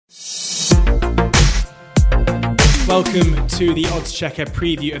Welcome to the Odds Checker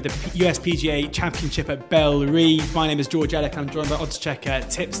preview of the USPGA Championship at Bellerive. My name is George Ellick. I'm joined by Odds Checker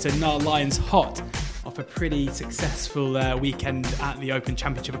tipster Niall Lyons, hot off a pretty successful weekend at the Open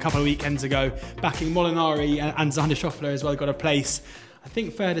Championship a couple of weekends ago, backing Molinari and Xander Schauffele as well got a place. I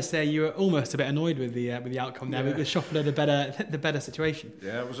think fair to say you were almost a bit annoyed with the outcome there. Yeah. With Schauffele the better situation.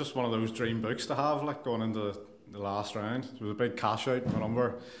 Yeah, it was just one of those dream books to have, like going into the last round. It was a big cash out. My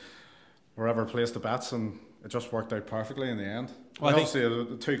number, wherever placed the bets, and it just worked out perfectly in the end. Well, obviously,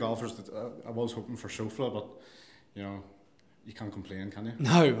 the two golfers that I was hoping for Schauffele, but you know, you can't complain, can you?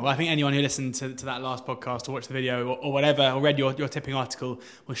 No. Well, I think anyone who listened to that last podcast or watched the video or whatever, or read your tipping article,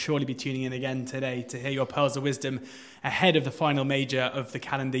 will surely be tuning in again today to hear your pearls of wisdom ahead of the final major of the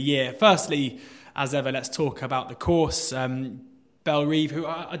calendar year. Firstly, as ever, let's talk about the course. Bellerive, who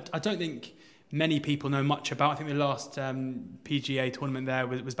I don't think many people know much about. I think the last PGA tournament there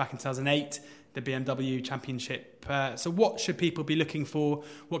was back in 2008, the BMW Championship. So what should people be looking for?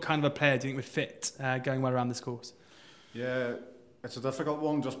 What kind of a player do you think would fit going well around this course? Yeah, it's a difficult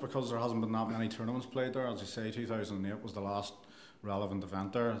one just because there hasn't been that many tournaments played there. As you say, 2008 was the last relevant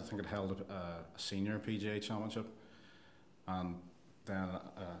event there. I think it held a senior PGA Championship and then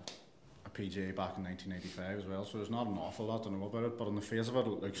a PGA back in 1985 as well. So there's not an awful lot to know about it, but on the face of it,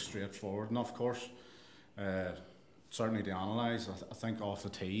 it looks straightforward enough course. Certainly to analyse, I think off the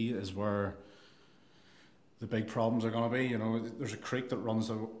tee is where the big problems are going to be. You know, there's a creek that runs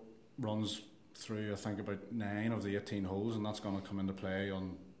through, I think, about 9 of the 18 holes, and that's going to come into play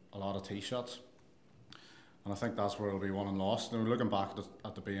on a lot of tee shots. And I think that's where it'll be won and lost. Now, looking back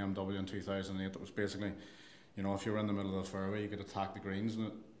at the BMW in 2008, it was basically, you know, if you were in the middle of the fairway, you could attack the greens,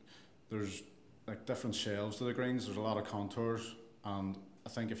 and there's like different shelves to the greens. There's a lot of contours, and I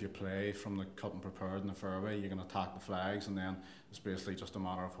think if you play from the cut and prepared in the fairway, you can attack the flags, and then it's basically just a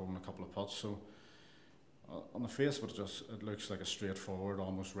matter of holding a couple of putts. So on the face of it, it looks like a straightforward,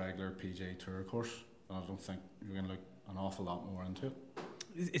 almost regular PGA Tour course, and I don't think you're going to look an awful lot more into it.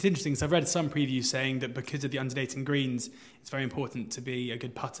 It's interesting because I've read some previews saying that because of the undulating greens, it's very important to be a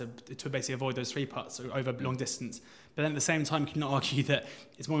good putter to basically avoid those 3 putts over long distance. But then at the same time, you can argue that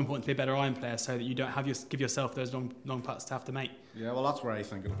it's more important to be a better iron player so that you don't give yourself those long putts to have to make. Yeah, well, that's where I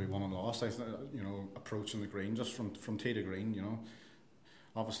think it'll be won and lost. I think, you know, approaching the green just from tee to green, you know,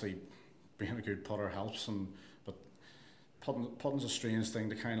 obviously being a good putter helps, but putting's a strange thing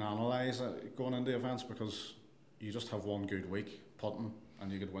to kind of analyse going into events because you just have one good week putting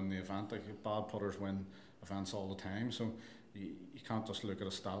and you could win the event. Like, bad putters win events all the time, so you can't just look at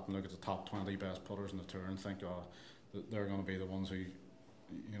a stat and look at the top 20 best putters in the tour and think, oh, they're going to be the ones who,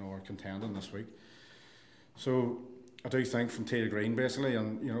 you know, are contending this week. So I do think from tee to green basically,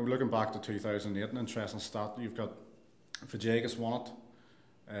 and you know, looking back to 2008, an interesting stat, you've got Vijayas won it,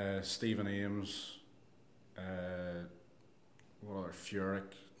 Stephen Ames, Furyk,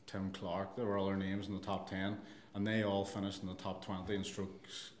 Tim Clark, there were other names in the top 10, and they all finished in the top 20 in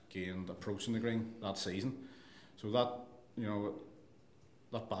strokes gained approaching the green that season. So that, you know,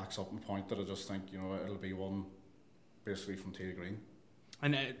 that backs up the point that I just think, you know, it'll be one basically from tee to green.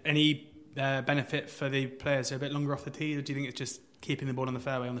 And any benefit for the players who are a bit longer off the tee, or do you think it's just keeping the ball on the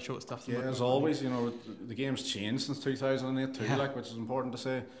fairway on the short stuff? Yeah, as always, you know, the game's changed since 2008 too, which is important to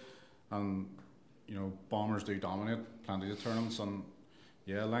say. And, you know, bombers do dominate plenty of tournaments, and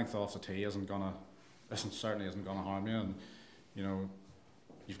yeah, length off the tee certainly isn't gonna harm you. And you know,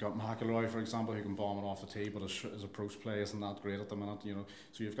 you've got McIlroy, for example, who can bomb it off the tee, but his approach play isn't that great at the minute. You know,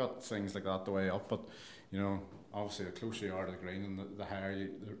 so you've got things like that the way up. But you know, obviously, the closer you are to the green, and the higher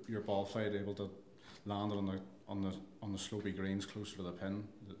your ball flight able to land it on the slopey greens closer to the pin,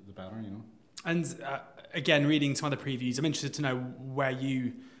 the better. You know. And again, reading some other previews, I'm interested to know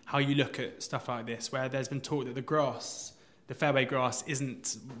how you look at stuff like this, where there's been talk that the fairway grass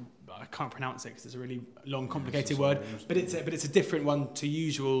isn't, I can't pronounce it because it's a really long, complicated word, but it's a different one to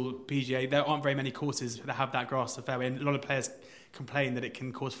usual PGA. There aren't very many courses that have that grass of fairway, and a lot of players complain that it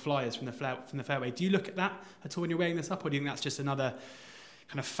can cause flyers from the fairway. Do you look at that at all when you're weighing this up, or do you think that's just another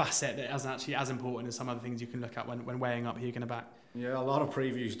kind of facet that isn't actually as important as some other things you can look at when weighing up who you're going to back? Yeah, a lot of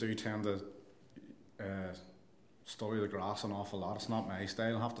previews do tend to study the grass an awful lot. It's not my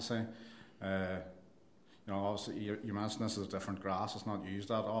style, I have to say. You know, obviously you mentioned this as a different grass. It's not used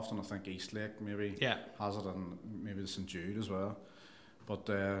that often. I think Eastlake maybe has it, and maybe the St Jude as well. But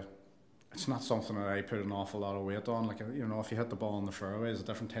it's not something that I put an awful lot of weight on. Like, you know, if you hit the ball in the fairway, is a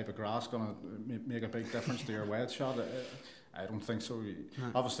different type of grass going to make a big difference to your wedge shot? I don't think so.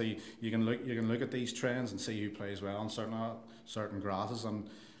 Obviously, you can look at these trends and see who plays well on certain grasses, and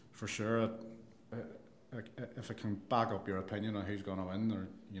for sure, if it can back up your opinion on who's going to win, or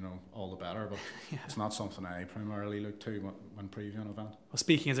all the better. But it's not something I primarily look to when previewing an event. Well,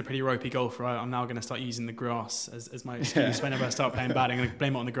 speaking as a pretty ropey golfer, I'm now going to start using the grass as my excuse whenever I start playing bad. I'm going to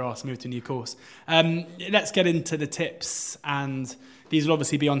blame it on the grass and move to a new course. Let's get into the tips, and these will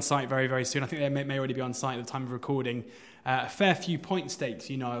obviously be on site very, very soon. I think they may already be on site at the time of recording. A fair few point stakes,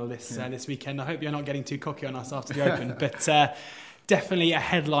 Niall, this weekend. I hope you're not getting too cocky on us after the Open, but definitely a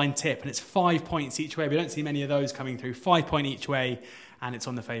headline tip, and it's 5 points each way. We don't see many of those coming through. 5 point each way, and it's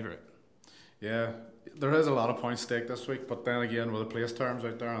on the favourite. Yeah, there is a lot of points stake this week, but then again, with the place terms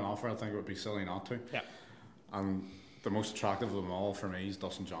out there on offer, I think it would be silly not to. Yeah. And the most attractive of them all for me is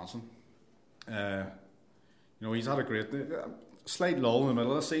Dustin Johnson. He's had a great, slight lull in the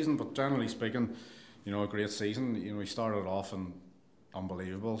middle of the season, but generally speaking, a great season. He started off in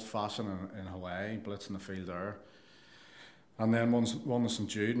unbelievable fashion in Hawaii, blitzing the field there. And then won the St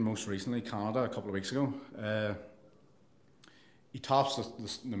Jude, and most recently Canada a couple of weeks ago. He tops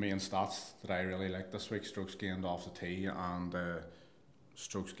the main stats that I really like this week: strokes gained off the tee and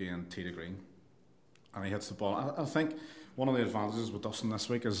strokes gained tee to green. And he hits the ball. I think one of the advantages with Dustin this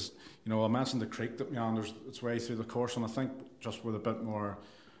week is, I mentioned the creek that meanders its way through the course, and I think just with a bit more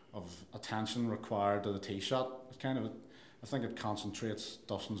of attention required to the tee shot, I think it concentrates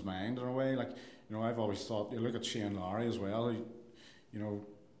Dustin's mind in a way. Like, I've always thought, you look at Shane Lowry as well, you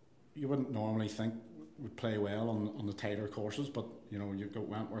wouldn't normally think would play well on the tighter courses, but you've got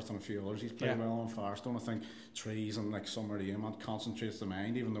Wentworth and a few others he's played well on Firestone. I think trees and like somewhere to aim at concentrates the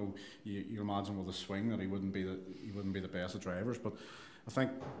mind, even though you imagine with a swing that he wouldn't be the best of drivers. But I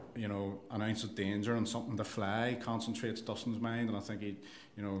think an ounce of danger and something to fly concentrates Dustin's mind, and I think he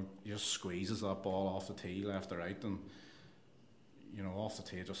just squeezes that ball off the tee left or right, and off the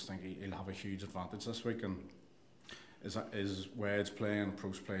tee I just think he'll have a huge advantage this week. And his wedge play and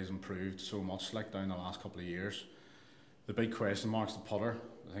approach play has improved so much down the last couple of years. The big question mark's the putter.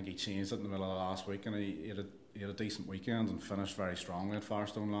 I think he changed it in the middle of last week, and he had a decent weekend and finished very strongly at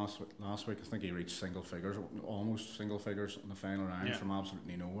Firestone last week. I think he reached almost single figures in the final round from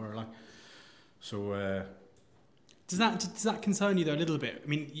absolutely nowhere. So does that concern you though a little bit? I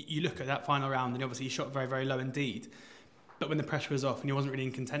mean, you look at that final round, and obviously he shot very, very low indeed. But when the pressure was off and he wasn't really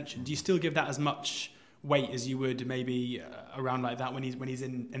in contention, do you still give that as much weight as you would maybe around like that when he's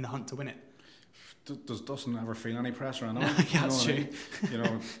in the hunt to win it? Does Dustin ever feel any pressure on him? Yeah, that's true.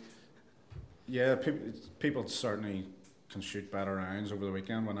 People certainly can shoot better rounds over the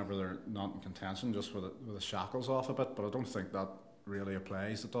weekend whenever they're not in contention, just with the shackles off a bit. But I don't think that really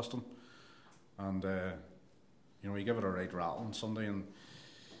applies to Dustin. And you give it a right rattle on Sunday, and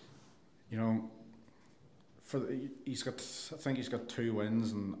he's got 2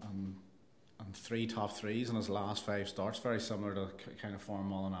 wins and 3 top threes in his last 5 starts, very similar to the kind of form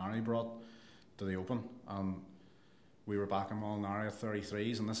Molinari brought to the Open. And we were back in Molinari at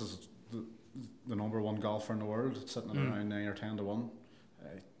 33s, and this is the number 1 golfer in the world. It's sitting at around 9 or 10 to 1.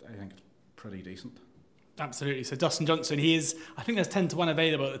 I think it's pretty decent. Absolutely. So Dustin Johnson, I think there's 10 to 1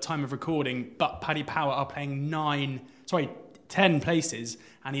 available at the time of recording, but Paddy Power are playing 10 places,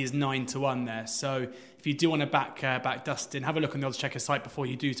 and he is 9 to 1 there. So if you do want to back Dustin, have a look on the Odds Checker site before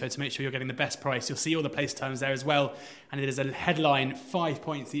you do so to make sure you're getting the best price. You'll see all the place terms there as well, and it is a headline 5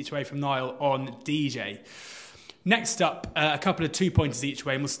 points each way from Niall on DJ. Next up, a couple of 2 pointers each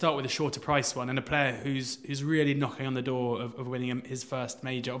way, and we'll start with a shorter price one, and a player who's really knocking on the door of winning his first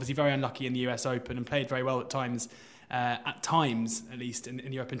major. Obviously very unlucky in the US Open and played very well at times at least in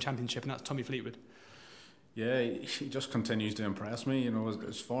the Open Championship, and that's Tommy Fleetwood. Yeah, he just continues to impress me.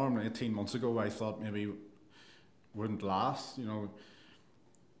 His form 18 months ago, I thought maybe wouldn't last.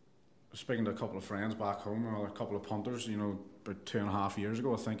 Speaking to a couple of friends back home, or a couple of punters, about 2.5 years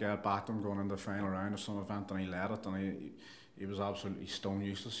ago, I think I had backed him going into the final round of some event, and he led it, and he was absolutely stone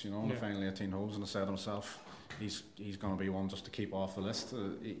useless, in the final 18 holes, and I said to myself, he's going to be one just to keep off the list.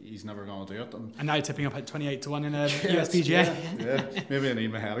 He's never going to do it. And now tipping up at 28 to 1 in a USPGA. Yeah, maybe I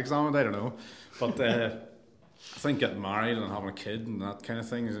need my head examined, I don't know. But I think getting married and having a kid and that kind of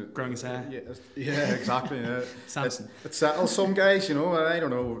thing is growing his hair. Yeah, exactly. Yeah. Samson. It settles some guys, I don't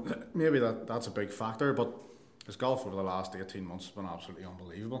know. Maybe that's a big factor, but his golf over the last 18 months has been absolutely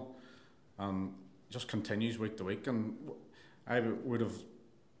unbelievable, and just continues week to week. And I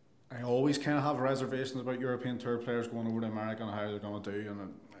always kind of have reservations about European Tour players going over to America and how they're going to do,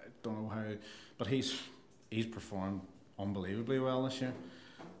 and I don't know how, but he's performed unbelievably well this year,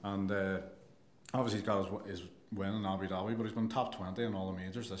 and obviously he's got his win in Abu Dhabi, but he's been top 20 in all the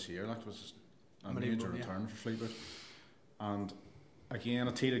majors this year. It was a major return for Fleetwood. And again,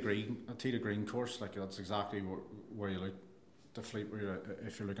 a tee to green course, that's exactly where you look to Fleetwood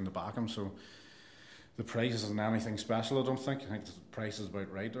if you're looking to back him. So the price isn't anything special, I don't think. I think the price is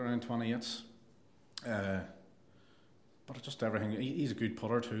about right, around 28s. But it's just everything. He's a good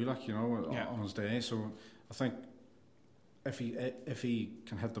putter too, like, you know, on his day. So I think if he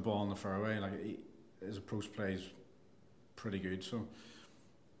can hit the ball in the fairway, like, his approach play is pretty good. So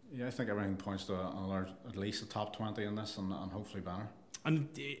yeah, I think everything points to at least a top 20 in this, and hopefully better. And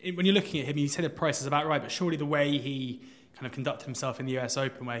when you're looking at him, you said the price is about right, but surely the way he kind of conducted himself in the US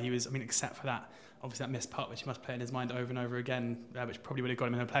Open, where he was, I mean, except for that, obviously that missed putt, which he must play in his mind over and over again, which probably would have got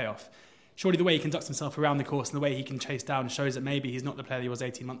him in a playoff. Surely the way he conducts himself around the course and the way he can chase down shows that maybe he's not the player he was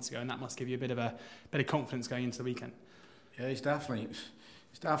 18 months ago, and that must give you a bit of confidence going into the weekend. Yeah, he's definitely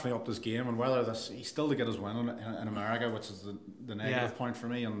upped his game, and whether he's still to get his win in America, which is the negative point for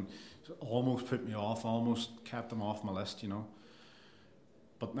me, and almost put me off, almost kept him off my list, you know.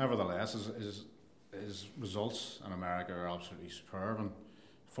 But nevertheless, his results in America are absolutely superb, and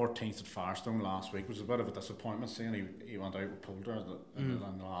 14th at Firestone last week was a bit of a disappointment, seeing he went out with Poulter in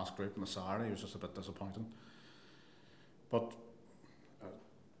the last group on the Saturday. It was just a bit disappointing. But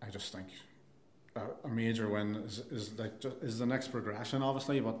I just think a major win is the next progression,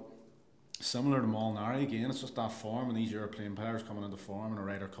 obviously, but similar to Molinari again, it's just that form, and these European players coming into form in a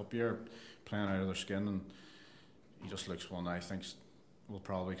Ryder Cup year, playing out of their skin, and he just looks one that I think will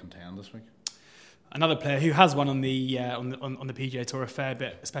probably contend this week. Another player who has won on the PGA Tour a fair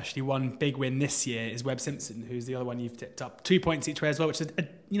bit, especially one big win this year, is Webb Simpson, who's the other one you've tipped up 2 points each way as well, which is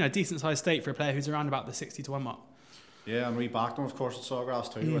a decent sized stake for a player who's around about the 60-1 mark. Yeah, and we backed him, of course, at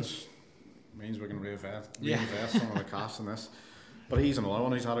Sawgrass too, which means we can reinvest some of the cash in this. But he's another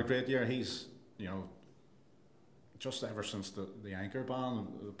one who's had a great year. He's, you know, just ever since the anchor ban,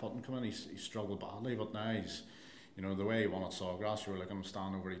 the putting come in, he's struggled badly, but now he's, you know, the way he won at Sawgrass, you were looking at him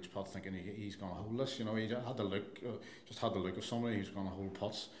stand over each putt thinking he's going to hold this. You know, he had the look of somebody who's going to hold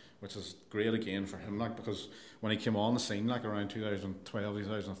putts, which is great again for him, like, because when he came on the scene, like around 2012,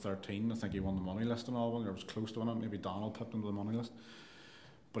 2013, I think he won the money list and all, when it was close to winning, maybe Donald pipped him to the money list.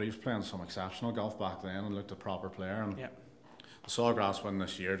 But he was playing some exceptional golf back then and looked a proper player. And the Sawgrass win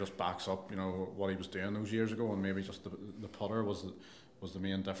this year just backs up, you know, what he was doing those years ago, and maybe just the putter was the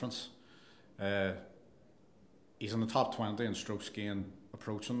main difference. He's in the top 20 in strokes gained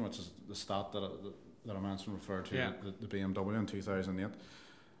approaching, which is the stat that I mentioned, referred to, the BMW in 2008.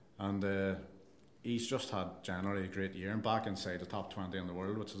 And he's just had generally a great year, and back inside the top 20 in the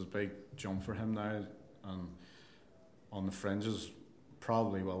world, which is a big jump for him now. And on the fringes,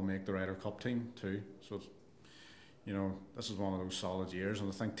 probably will make the Ryder Cup team too. So it's, you know, this is one of those solid years, and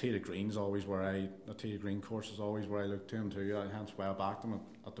I think Tee to Green's always the Tee to Green course is always where I look to him too. Hence why I backed him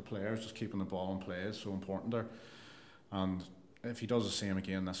at the players. Just keeping the ball in play is so important there. And if he does the same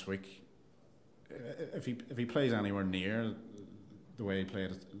again this week, if he plays anywhere near the way he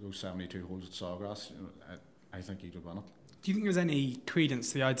played at those 72 holes at Sawgrass, you know, I think he could win it. Do you think there's any credence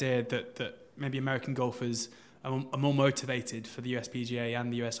to the idea that maybe American golfers are more motivated for the USPGA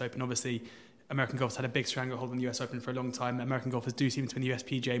and the US Open? Obviously, American golfers had a big stranglehold on the US Open for a long time. American golfers do seem to win the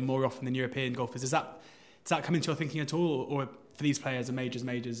USPGA more often than European golfers. Does that come into your thinking at all, or for these players are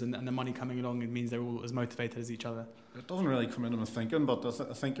majors, and the money coming along, it means they're all as motivated as each other? It doesn't really come into my thinking, but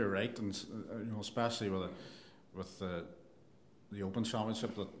I think you're right, and you know, especially with the Open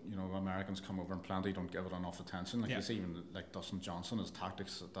Championship, that, you know, Americans come over and plenty don't give it enough attention. Like you see, even like Dustin Johnson, his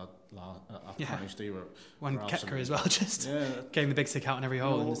tactics at that Tuesday were one Koepka as well, just getting the big stick out in every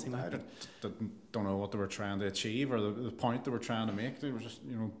hole. You know, I don't know what they were trying to achieve, or the point they were trying to make. They were just,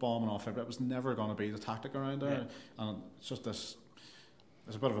 you know, bombing off every. It was never going to be the tactic around there, and it's just this.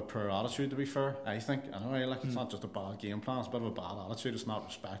 There's a bit of a poor attitude, to be fair, I think. Anyway, like, it's not just a bad game plan, it's a bit of a bad attitude. It's not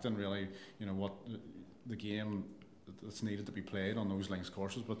respecting really, you know, what the game that's needed to be played on those links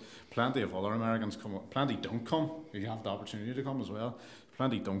courses. But plenty of other Americans plenty don't come. You have the opportunity to come as well.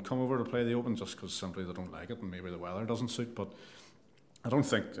 Plenty don't come over to play the Open just because simply they don't like it, and maybe the weather doesn't suit. But I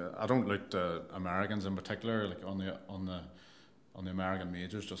don't look to Americans in particular, like on the American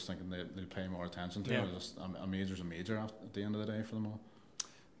majors, just thinking they'll pay more attention to it. Just a major's a major at the end of the day for them all.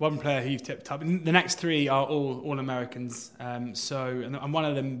 One player who you've tipped up, the next three are all Americans. And one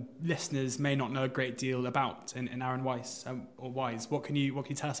of them listeners may not know a great deal about, in Aaron Wise or Wise. What can you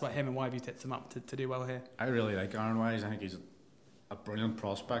tell us about him, and why have you tipped him up to do well here? I really like Aaron Wise. I think he's a brilliant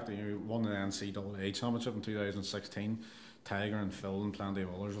prospect. He won the NCAA Championship in 2016. Tiger and Phil and plenty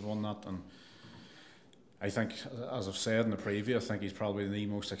of others have won that. And I think, as I've said in the preview, I think he's probably the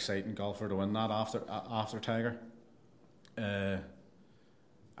most exciting golfer to win that after Tiger.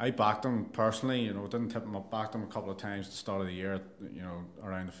 I backed him personally, you know, didn't tip him up, backed him a couple of times at the start of the year, you know,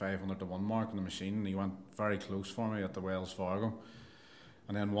 around the 500 to 1 mark in the machine, and he went very close for me at the Wells Fargo.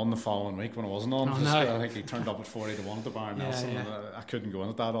 and then won the following week when I wasn't on. Oh, no. I think he turned up at 40-1 at the Bayern Nelson. Yeah. And I couldn't go in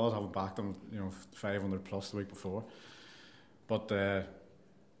at that odds, having backed him, 500 plus the week before. But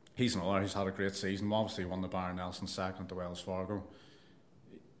he's another. He's had a great season. Obviously, won the Bayern Nelson second to Wells Fargo.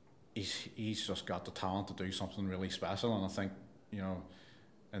 He's just got the talent to do something really special, and I think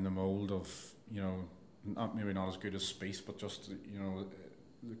in the mould of maybe not as good as Spieth, but just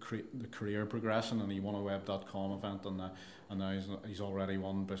the career progression, and he won a Web.com event, and now he's already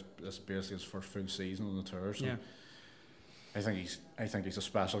won this basically his first full season on the tour. So yeah. I think he's a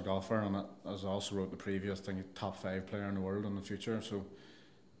special golfer, and as I also wrote in the preview, I think he's top 5 player in the world in the future. So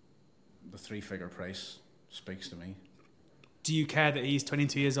the 3-figure price speaks to me. Do you care that he's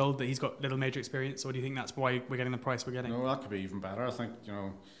 22 years old, that he's got little major experience, or do you think that's why we're getting the price we're getting? No, that could be even better. I think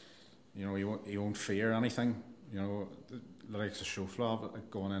he won't fear anything. The likes of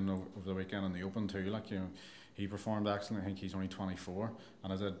Schoflab going in over the weekend in the Open too. He performed excellent. I think he's only 24,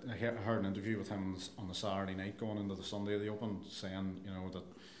 and I heard an interview with him on the Saturday night going into the Sunday of the Open, saying that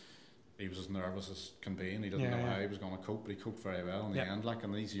he was as nervous as can be, and he didn't know how he was going to cope, but he coped very well in the end.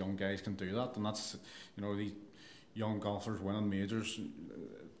 And these young guys can do that, and that's these young golfers winning majors.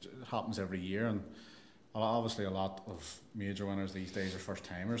 It happens every year, and obviously a lot of major winners these days are first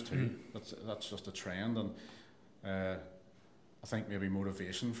timers too. That's just a trend, and I think maybe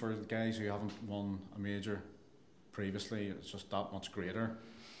motivation for the guys who haven't won a major previously, it's just that much greater,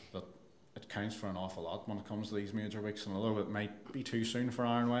 that it counts for an awful lot when it comes to these major weeks. And although it might be too soon for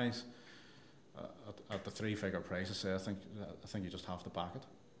Iron Wise, at the 3-figure price, I think you just have to back it.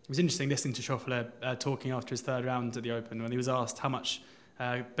 It was interesting listening to Schauffele talking after his third round at the Open, when he was asked how much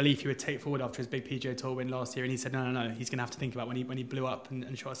belief he would take forward after his big PGA Tour win last year, and he said no, he's going to have to think about when he blew up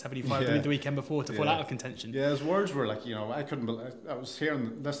and shot 75 the weekend before to fall out of contention. Yeah, his words were like, I couldn't believe, I was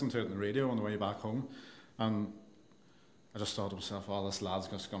listening to it on the radio on the way back home, and I just thought to myself, this lad's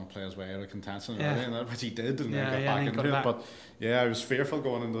just going to play his way out of contention, which he did, and then got back into it. But I was fearful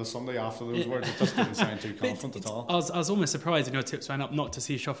going into the Sunday after those words. It just didn't sound too confident at all. I was almost surprised in your tips ran up not to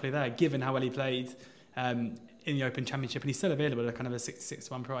see Schauffele there, given how well he played in the Open Championship, and he's still available at kind of a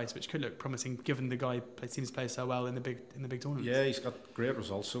 66-1 price, which could look promising given the guy seems to play so well in the big tournaments. Yeah, he's got great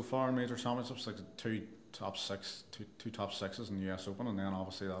results so far in major championships, like two top sixes in the US Open, and then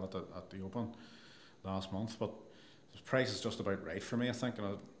obviously that at the Open last month. But the price is just about right for me, I think.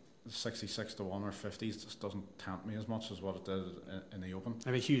 66-1 or 50s just doesn't tempt me as much as what it did in the Open.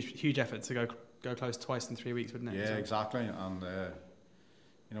 It'd be a huge effort to go close twice in 3 weeks, wouldn't it? Yeah, exactly.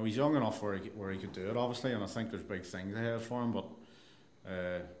 And he's young enough where he could do it, obviously, and I think there's big things ahead for him. But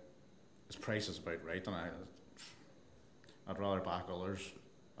his price is about right, and I'd rather back others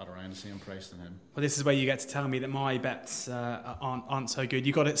at around the same price than him. Well, this is where you get to tell me that my bets aren't so good.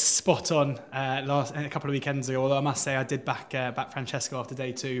 You got it spot on a couple of weekends ago, although I must say I did back Francesco after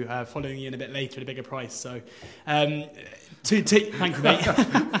day 2, following you in a bit later at a bigger price. So, two, thank you, mate.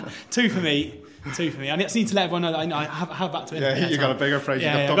 Two for me. I just need to let everyone know that I have back to it. Yeah, you got a bigger price. You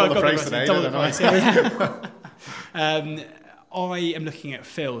got double the price today. Double the price. I am looking at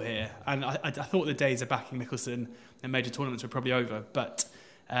Phil here, and I thought the days of backing Mickelson in major tournaments were probably over, but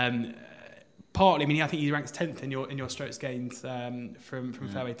partly, I think he ranks 10th in your strokes gained from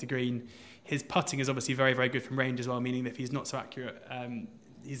fairway to green. His putting is obviously very, very good from range as well, meaning that if he's not so accurate,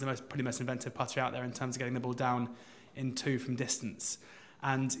 he's probably most inventive putter out there in terms of getting the ball down in 2 from distance.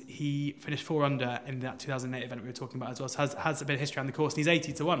 And he finished 4 under in that 2008 event we were talking about as well, so has a bit of history on the course, and he's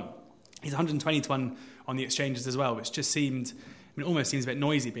 80-1. He's 120-1 on the exchanges as well, which just seemed, almost seems a bit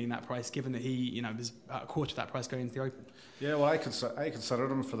noisy being that price, given that he, was at a quarter of that price going into the Open. Yeah, well, I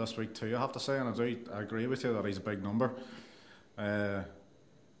considered him for this week too, I have to say, and I agree with you that he's a big number. But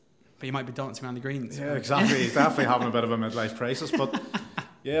you might be dancing around the greens. Yeah, exactly. He's definitely having a bit of a midlife crisis. But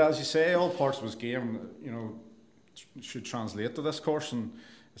yeah, as you say, all parts of his game, should translate to this course, and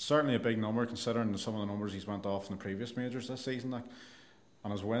it's certainly a big number considering some of the numbers he's went off in the previous majors this season.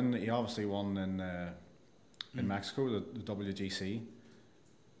 And his win, he obviously won in Mexico, the WGC,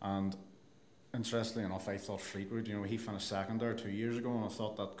 and interestingly enough, I thought Fleetwood, he finished second there 2 years ago, and I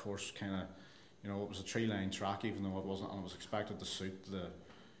thought that course kind of, it was a 3-line track, even though it wasn't, and it was expected to suit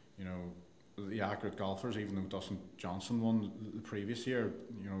the accurate golfers, even though Dustin Johnson won the previous year,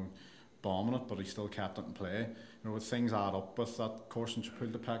 bombing it, but he still kept it in play. With things add up with that course in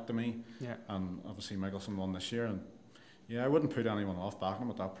Chapultepec to me, and obviously Mickelson won this year, and I wouldn't put anyone off backing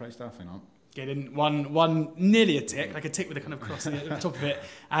him at that price, definitely not. Getting one nearly a tick, like a tick with a kind of cross at the top of it,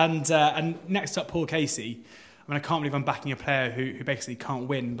 and next up Paul Casey. I mean, I can't believe I'm backing a player who basically can't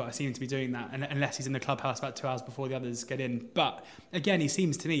win, but I seem to be doing that unless he's in the clubhouse about 2 hours before the others get in. But again, he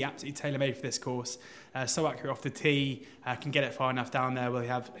seems to me absolutely tailor-made for this course. So accurate off the tee, can get it far enough down there where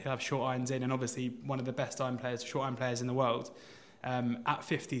he'll have short irons in, and obviously one of the best short iron players in the world. At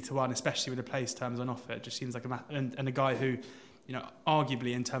 50 to 1, especially with the place terms on offer, it just seems like and a guy who,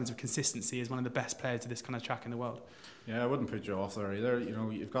 arguably in terms of consistency is one of the best players to this kind of track in the world. Yeah, I wouldn't put you off there either.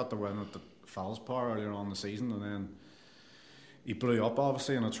 You've got the win at the Fallspar earlier on in the season, and then he blew up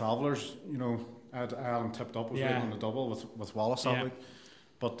obviously in the Travellers. I had him tipped up, was waiting on the double with Wallace that week.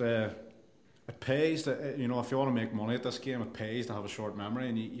 But it pays to, if you want to make money at this game, it pays to have a short memory,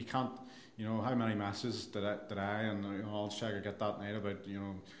 and you can't. How many messages did I and Checker get that night about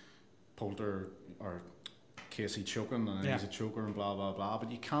Poulter or Casey choking and he's a choker and blah blah blah,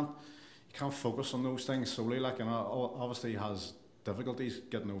 but you can't focus on those things solely. Obviously he has difficulties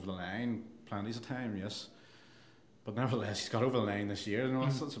getting over the line plenty of time, yes, but nevertheless he's got over the line this year.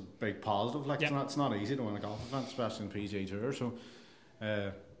 That's a big positive. It's not easy to win a golf event, especially in PGA Tour. So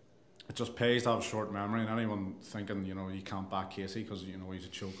it just pays to have a short memory, and anyone thinking you can't back Casey because he's a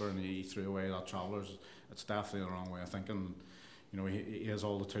choker and he threw away that Travellers, it's definitely the wrong way of thinking. He has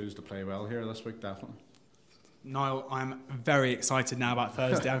all the tools to play well here this week, definitely. Niall, I'm very excited now about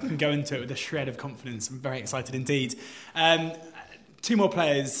Thursday. I can go into it with a shred of confidence. I'm very excited indeed. 2 more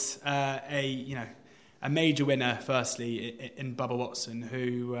players, a major winner, firstly, in Bubba Watson,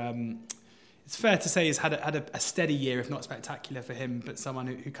 who it's fair to say has had a steady year, if not spectacular for him, but someone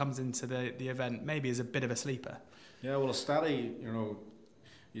who comes into the event maybe as a bit of a sleeper. Yeah, well, a steady,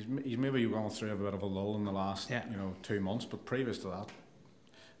 he's maybe gone through a bit of a lull in the last 2 months, but previous to that,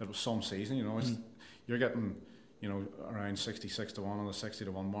 it was some season. You're getting around 66 to 1 on the 60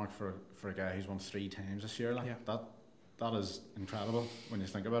 to 1 mark for a guy who's won 3 times this year. That is incredible when you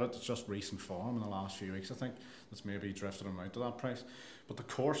think about it. It's just recent form in the last few weeks, I think, that's maybe drifted him out to that price. But the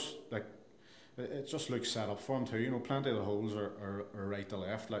course, it just looks set up for him too. Plenty of the holes are right to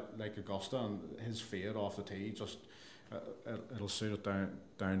left, like Augusta, and his fade off the tee just it'll suit it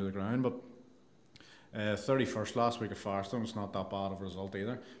down to the ground. But 31st last week at Firestone, it's not that bad of a result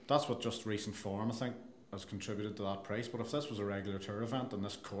either. That's what just recent form, I think, has contributed to that price. But if this was a regular tour event, and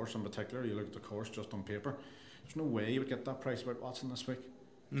this course in particular, you look at the course just on paper, there's no way you would get that price about Watson this week,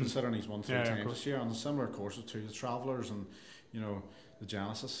 considering he's won 3 times this year on the similar courses too, the Travellers and the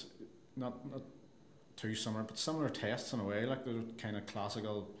Genesis, not too similar, but similar tests in a way, like the kind of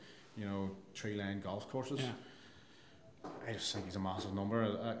classical tree line golf courses. I just think he's a massive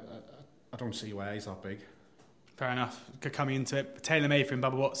number. I don't see why he's that big. Fair enough. Coming into it, tailor-made for him,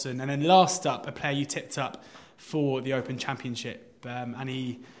 Bubba Watson. And then last up, a player you tipped up for the Open Championship. And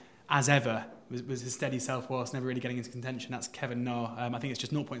he, as ever, was his steady self whilst never really getting into contention. That's Kevin Na. I think it's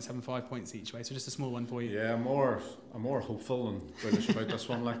just 0.75 points each way, so just a small one for you. Yeah, I'm more hopeful and bullish about this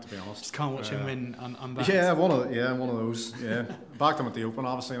one, to be honest. Just can't watch him win unbacked. Yeah, one of those. Yeah, backed him at the Open,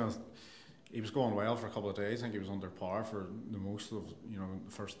 obviously. And he was going well for a couple of days. I think he was under par for the most of the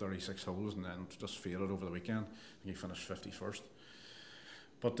first 36 holes, and then just faded over the weekend. I think he finished 51st.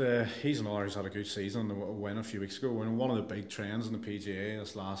 But he's another who's had a good season. A win a few weeks ago. One of the big trends in the PGA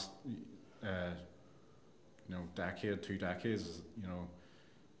this last decade, 2 decades is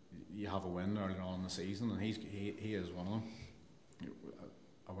you have a win earlier on in the season, and he is one of them.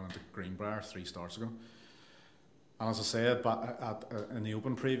 I went into Greenbrier 3 starts ago. And as I said, in the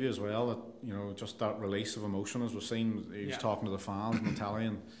Open preview as well, that just that release of emotion, as we've seen, he was talking to the fans in Italy,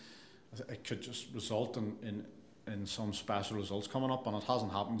 and it could just result in some special results coming up, and it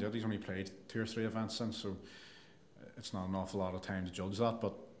hasn't happened yet. He's only played 2 or 3 events since, so it's not an awful lot of time to judge that.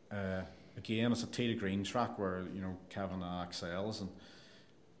 But again, it's a tee to green track where Kevin excels and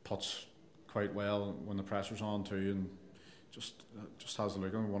puts quite well when the pressure's on too, and just has a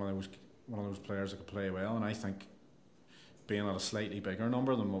look at one of those players that could play well, and I think, being at a slightly bigger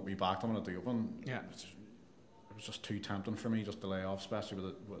number than what we backed him at the Open, it was just too tempting for me just to lay off, especially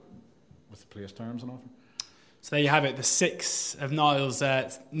with the place terms and offer. So there you have it, the 6 of Niall's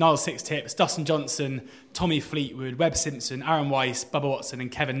 6 tips: Dustin Johnson, Tommy Fleetwood, Webb Simpson, Aaron Weiss, Bubba Watson and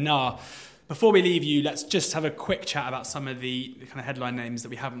Kevin Na. Before we leave you, let's just have a quick chat about some of the kind of headline names that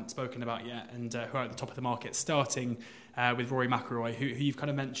we haven't spoken about yet and who are at the top of the market, starting with Rory McIlroy, who you've kind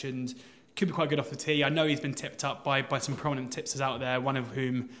of mentioned could be quite good off the tee. I know he's been tipped up by some prominent tipsters out there, one of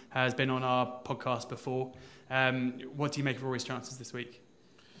whom has been on our podcast before. What do you make of Rory's chances this week?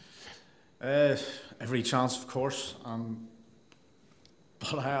 Every chance, of course.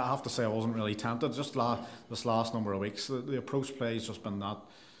 But I have to say I wasn't really tempted. Just this last number of weeks, the approach play has just been that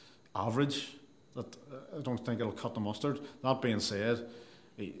average that I don't think it'll cut the mustard. That being said,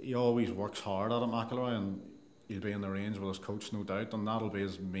 he always works hard at it, McIlroy, and he'll be in the range with his coach, no doubt, and that'll be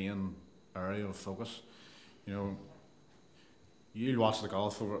his main area of focus. You know, you'll watch the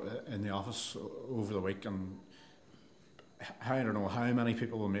golf in the office over the week, and I don't know how many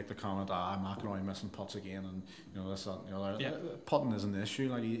people will make the comment, McIlroy missing putts again, and you know this, that, and the other. Yeah. Putting isn't the issue.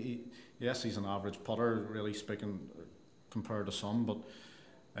 Like yes, he's an average putter, really speaking, compared to some,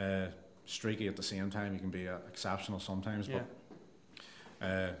 but streaky at the same time. He can be exceptional sometimes, yeah.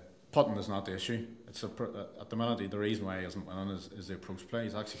 But putting is not the issue. It's at the minute the reason why he isn't winning is the approach play.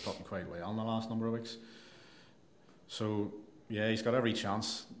 He's actually putting quite well in the last number of weeks. So yeah, he's got every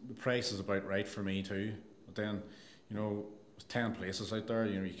chance. The price is about right for me too. But then, you know, there's 10 places out there.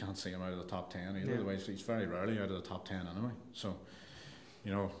 You know, you can't see him out of the top 10 either. Otherwise, he's very rarely out of the top 10 anyway. So,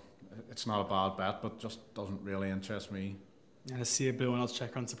 you know, it's not a bad bet, but just doesn't really interest me. And a sea of blue and odds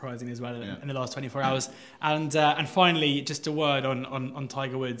checker, unsurprisingly as well, in the last 24 hours. And finally, just a word on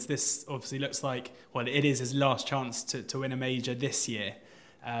Tiger Woods. This obviously looks like, well, it is his last chance to win a major this year.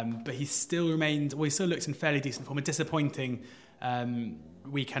 But he still looks in fairly decent form. A disappointing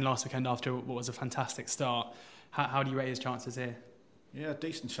last weekend after what was a fantastic start. How do you rate his chances here? Yeah,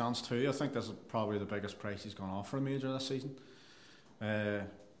 decent chance too. I think this is probably the biggest price he's gone off for a major this season.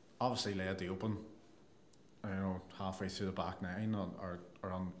 Obviously led the Open, you know, halfway through the back nine, or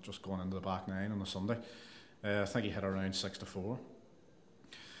on just going into the back nine on the Sunday. I think he hit around 6-4.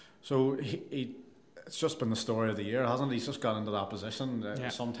 So it's just been the story of the year, hasn't it? He's just got into that position.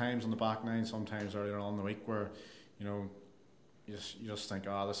 Sometimes on the back nine, sometimes earlier on in the week, where you know you just think,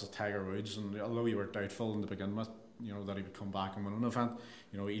 this is Tiger Woods, and although you were doubtful in the begin with, you know, that he would come back and win an event,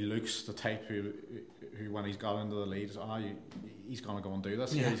 you know, he looks the type who when he's got into the lead, he's going to go and do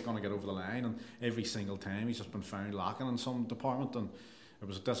this. Yeah. He's going to get over the line, and every single time he's just been found lacking in some department, and it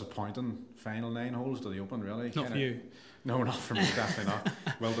was a disappointing final 9 holes to the Open, really. Not for you. No, not for me, definitely not.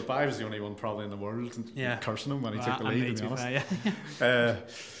 Well, Dubai was the only one probably in the world cursing him when he took the lead, to be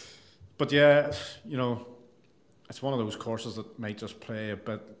honest. But yeah, you know, it's one of those courses that might just play a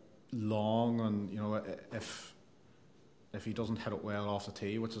bit long, and you know, if he doesn't hit it well off the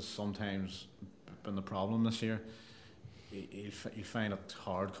tee, which has sometimes been the problem this year, he'll find it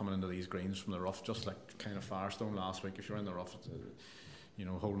hard coming into these greens from the rough, just like kind of Firestone last week. If you're in the rough, you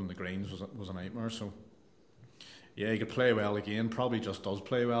know, holding the greens was a nightmare. So yeah, he could play well again, probably just does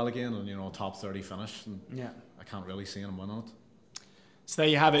play well again, and you know, a top 30 finish, and I can't really see him winning it. So there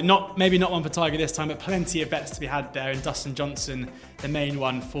you have it. Maybe not one for Tiger this time, but plenty of bets to be had there. And Dustin Johnson, the main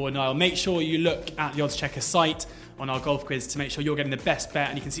one for Niall. Make sure you look at the Odds Checker site on our golf quiz to make sure you're getting the best bet,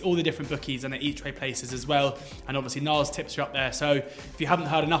 and you can see all the different bookies and the each way places as well. And obviously Niall's tips are up there. So if you haven't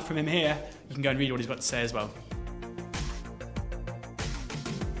heard enough from him here, you can go and read what he's got to say as well.